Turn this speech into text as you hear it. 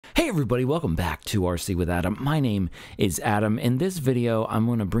Hey everybody, welcome back to RC with Adam. My name is Adam. In this video, I'm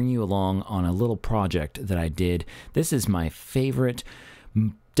going to bring you along on a little project that I did. This is my favorite,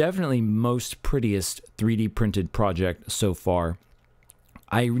 definitely most prettiest 3D printed project so far.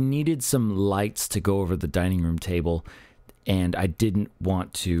 I needed some lights to go over the dining room table, and I didn't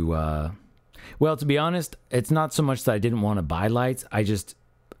want to, well, to be honest, it's not so much that I didn't want to buy lights. I just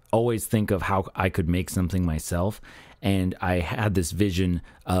always think of how I could make something myself. And I had this vision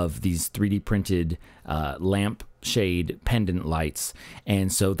of these 3D printed lampshade pendant lights.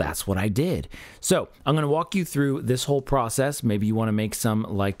 And so that's what I did. So I'm going to walk you through this whole process. Maybe you want to make some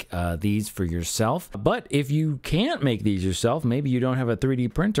like these for yourself. But if you can't make these yourself, maybe you don't have a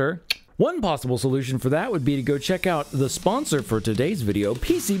 3D printer. One possible solution for that would be to go check out the sponsor for today's video,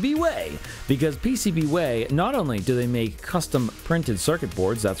 PCBWay. Because PCBWay, not only do they make custom printed circuit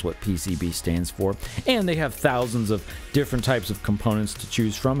boards, that's what PCB stands for, and they have thousands of different types of components to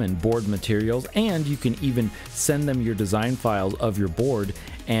choose from and board materials, and you can even send them your design files of your board,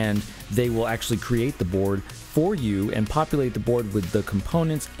 and they will actually create the board for you and populate the board with the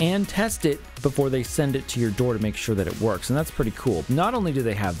components and test it before they send it to your door to make sure that it works. And that's pretty cool. Not only do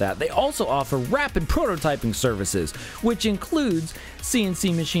they have that, they also offer rapid prototyping services, which includes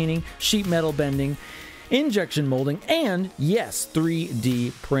CNC machining, sheet metal bending, injection molding, and yes,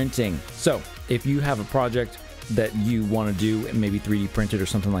 3D printing. So if you have a project that you want to do, maybe 3D printed or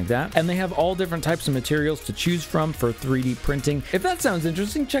something like that, and they have all different types of materials to choose from for 3D printing. If that sounds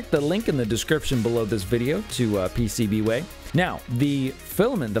interesting, check the link in the description below this video to PCBWay. Now, the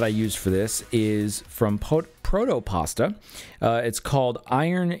filament that I used for this is from Protopasta. It's called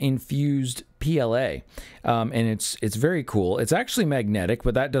iron infused PLA, and it's very cool. It's actually magnetic,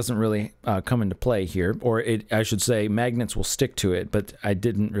 but that doesn't really come into play here, or I should say magnets will stick to it, but I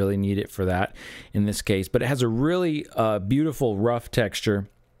didn't really need it for that in this case. But it has a really beautiful rough texture,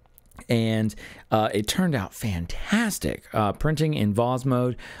 and it turned out fantastic. Printing in Vase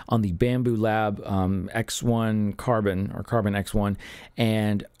mode on the Bamboo Lab X1 Carbon, or Carbon X1,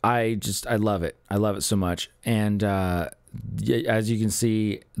 and I love it. I love it so much. And as you can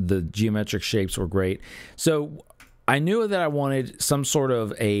see, the geometric shapes were great. So I knew that I wanted some sort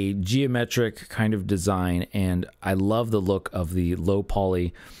of a geometric kind of design, and I love the look of the low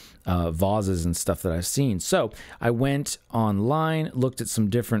poly vases and stuff that I've seen. So I went online, looked at some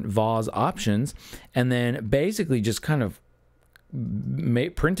different vase options, and then basically just kind of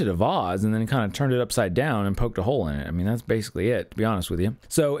printed a vase and then kind of turned it upside down and poked a hole in it. I mean, that's basically it, to be honest with you.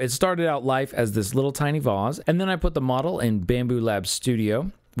 So it started out life as this little tiny vase, and then I put the model in Bamboo Lab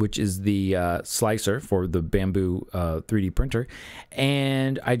Studio, which is the slicer for the Bamboo 3D printer,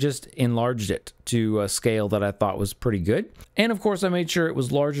 and I just enlarged it to a scale that I thought was pretty good. And of course I made sure it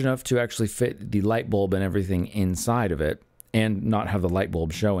was large enough to actually fit the light bulb and everything inside of it and not have the light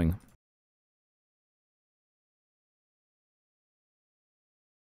bulb showing.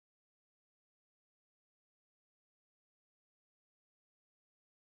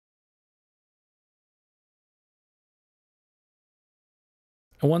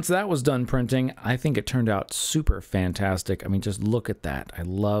 And once that was done printing, I think it turned out super fantastic. I mean, just look at that. I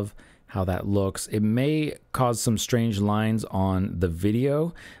love how that looks. It may cause some strange lines on the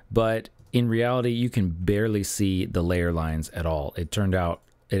video, but in reality, you can barely see the layer lines at all. It turned out,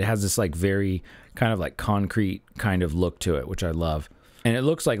 it has this like very kind of like concrete kind of look to it, which I love. And it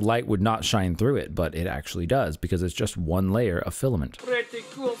looks like light would not shine through it, but it actually does because it's just one layer of filament. Pretty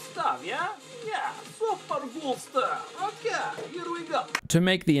cool stuff, yeah? Yeah, super cool stuff. Okay, here we go. To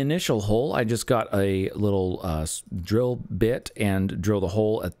make the initial hole, I just got a little drill bit and drilled a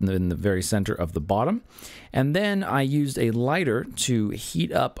hole in the very center of the bottom. And then I used a lighter to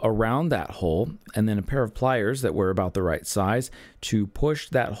heat up around that hole, and then a pair of pliers that were about the right size to push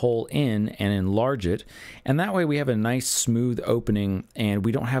that hole in and enlarge it. And that way we have a nice smooth opening, and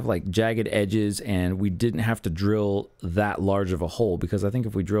we don't have like jagged edges, and we didn't have to drill that large of a hole, because I think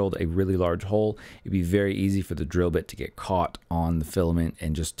if we drilled a really large hole, it'd be very easy for the drill bit to get caught on the filament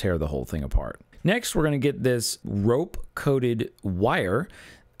and just tear the whole thing apart. Next, we're going to get this rope coated wire,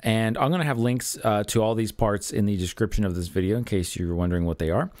 and I'm going to have links to all these parts in the description of this video in case you're wondering what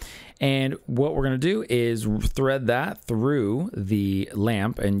they are. And what we're going to do is thread that through the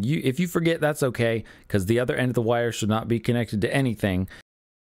lamp, and if you forget, that's okay, because the other end of the wire should not be connected to anything.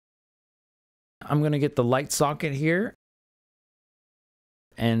 I'm going to get the light socket here.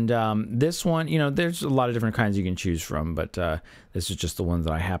 And this one, you know, there's a lot of different kinds you can choose from, but this is just the one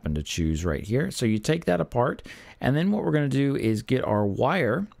that I happen to choose right here. So you take that apart, and then what we're going to do is get our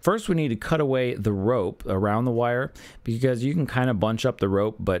wire. First, we need to cut away the rope around the wire, because you can kind of bunch up the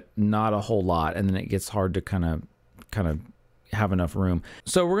rope, but not a whole lot, and then it gets hard to kind of have enough room.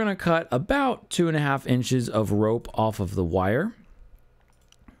 So we're going to cut about 2.5 inches of rope off of the wire.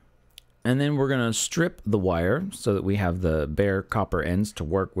 And then we're going to strip the wire so that we have the bare copper ends to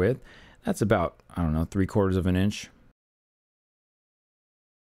work with. That's about, I don't know, 3/4 of an inch.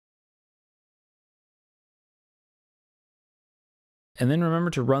 And then remember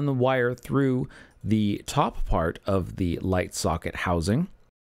to run the wire through the top part of the light socket housing.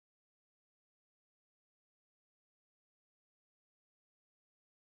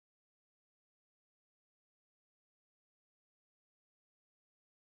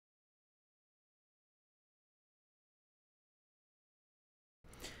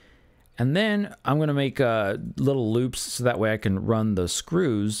 And then I'm going to make little loops so that way I can run the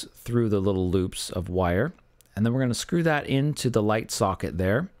screws through the little loops of wire. And then we're going to screw that into the light socket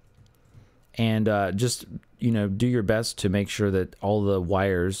there. And just, do your best to make sure that all the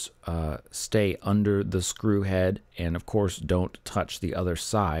wires stay under the screw head. And of course, don't touch the other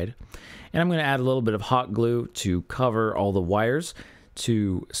side. And I'm going to add a little bit of hot glue to cover all the wires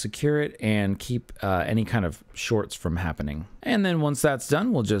to secure it and keep any kind of shorts from happening. And then once that's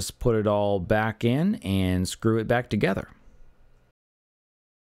done, we'll just put it all back in and screw it back together.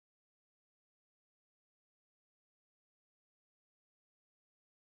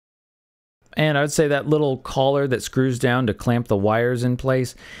 And I would say that little collar that screws down to clamp the wires in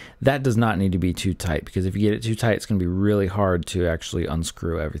place, that does not need to be too tight, because if you get it too tight, it's going to be really hard to actually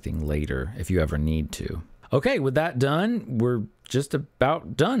unscrew everything later if you ever need to. Okay, with that done, we're just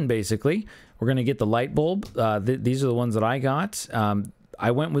about done basically. We're going to get the light bulb. These are the ones that I got.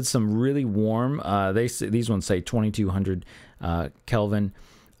 I went with some really warm, these ones say 2200 Kelvin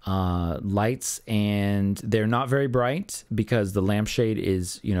lights, and they're not very bright because the lampshade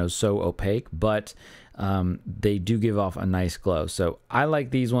is, so opaque, but they do give off a nice glow. So I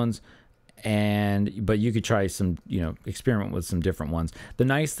like these ones. But you could try some, experiment with some different ones. The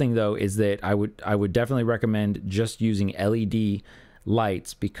nice thing though is that I would definitely recommend just using LED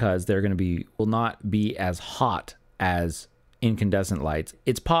lights, because they're going to will not be as hot as incandescent lights.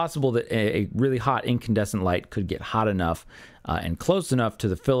 It's possible that a really hot incandescent light could get hot enough and close enough to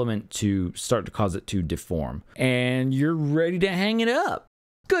the filament to start to cause it to deform. And you're ready to hang it up.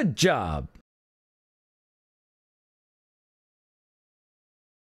 Good job.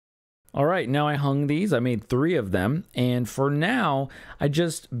 All right, now I hung these. I made 3 of them, and for now, I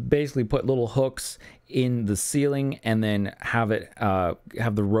just basically put little hooks in the ceiling and then have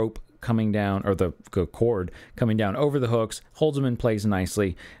the rope coming down, or the cord coming down over the hooks, holds them in place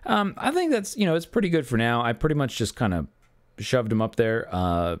nicely. I think that's, it's pretty good for now. I pretty much just kind of shoved them up there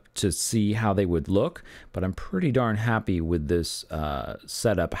to see how they would look, but I'm pretty darn happy with this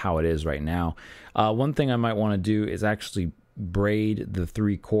setup how it is right now. One thing I might want to do is actually braid the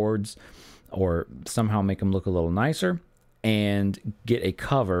 3 cords, or somehow make them look a little nicer, and get a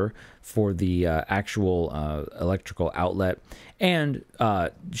cover for the actual electrical outlet, and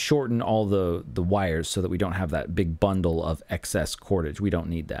shorten all the wires so that we don't have that big bundle of excess cordage. We don't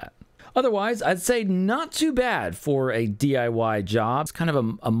need that. Otherwise, I'd say not too bad for a DIY job. It's kind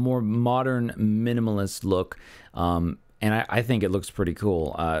of a more modern, minimalist look. And I think it looks pretty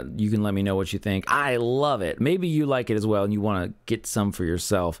cool. You can let me know what you think. I love it. Maybe you like it as well and you want to get some for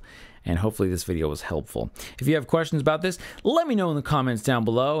yourself. And hopefully this video was helpful. If you have questions about this, let me know in the comments down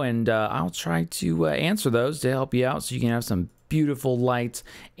below, and I'll try to answer those to help you out so you can have some beautiful lights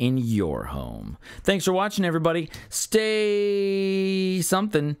in your home. Thanks for watching, everybody. Stay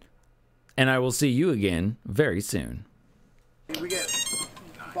something, and I will see you again very soon. We get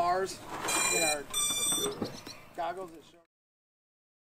bars in our goggles.